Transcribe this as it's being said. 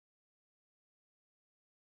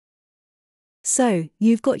So,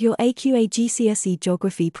 you've got your AQA GCSE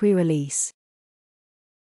Geography pre-release.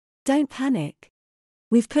 Don't panic.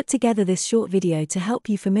 We've put together this short video to help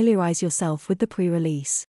you familiarize yourself with the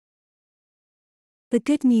pre-release. The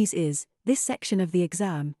good news is, this section of the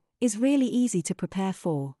exam is really easy to prepare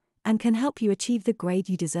for and can help you achieve the grade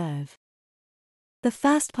you deserve. The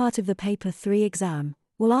first part of the Paper 3 exam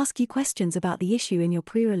will ask you questions about the issue in your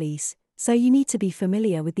pre-release, so you need to be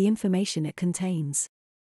familiar with the information it contains.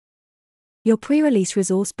 Your pre-release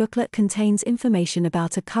resource booklet contains information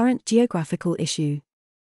about a current geographical issue.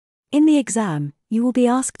 In the exam, you will be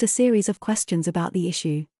asked a series of questions about the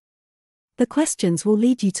issue. The questions will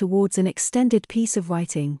lead you towards an extended piece of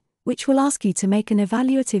writing, which will ask you to make an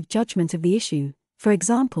evaluative judgment of the issue. For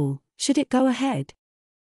example, should it go ahead?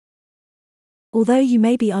 Although you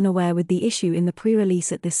may be unaware with the issue in the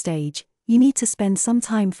pre-release at this stage, you need to spend some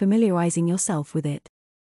time familiarizing yourself with it.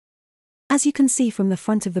 As you can see from the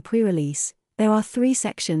front of the pre-release, there are 3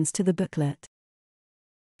 sections to the booklet.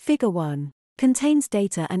 Figure 1 contains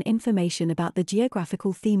data and information about the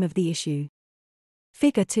geographical theme of the issue.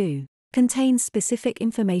 Figure 2 contains specific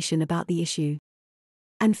information about the issue.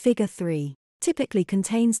 And Figure 3 typically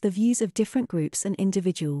contains the views of different groups and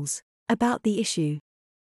individuals about the issue.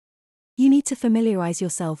 You need to familiarize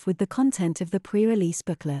yourself with the content of the pre-release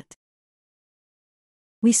booklet.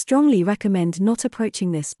 We strongly recommend not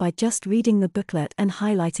approaching this by just reading the booklet and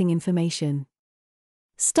highlighting information.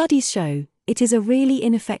 Studies show it is a really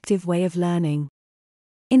ineffective way of learning.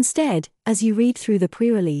 Instead, as you read through the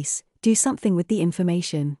pre-release, do something with the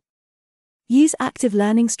information. Use active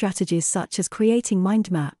learning strategies such as creating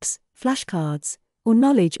mind maps, flashcards, or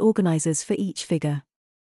knowledge organizers for each figure.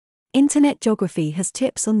 Internet Geography has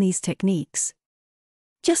tips on these techniques.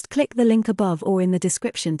 Just click the link above or in the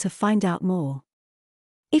description to find out more.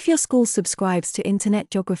 If your school subscribes to Internet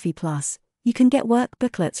Geography Plus, you can get work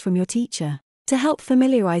booklets from your teacher to help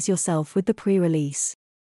familiarize yourself with the pre-release.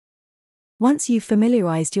 Once you've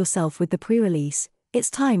familiarized yourself with the pre-release, it's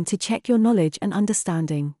time to check your knowledge and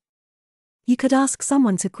understanding. You could ask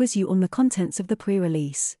someone to quiz you on the contents of the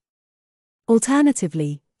pre-release.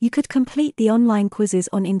 Alternatively, you could complete the online quizzes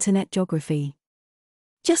on Internet Geography.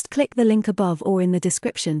 Just click the link above or in the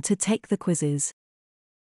description to take the quizzes.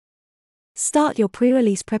 Start your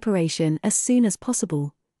pre-release preparation as soon as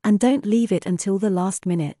possible, and don't leave it until the last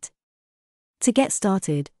minute. To get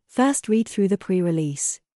started, first read through the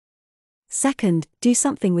pre-release. Second, do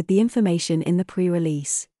something with the information in the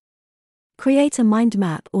pre-release. Create a mind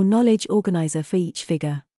map or knowledge organizer for each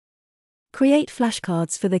figure. Create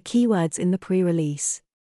flashcards for the keywords in the pre-release.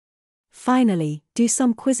 Finally, do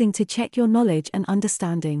some quizzing to check your knowledge and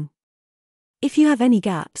understanding. If you have any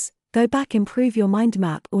gaps, go back and improve your mind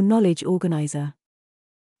map or knowledge organizer.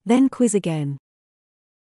 Then quiz again.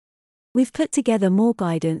 We've put together more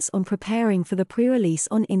guidance on preparing for the pre-release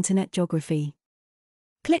on Internet Geography.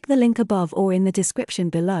 Click the link above or in the description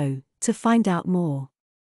below to find out more.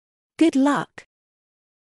 Good luck!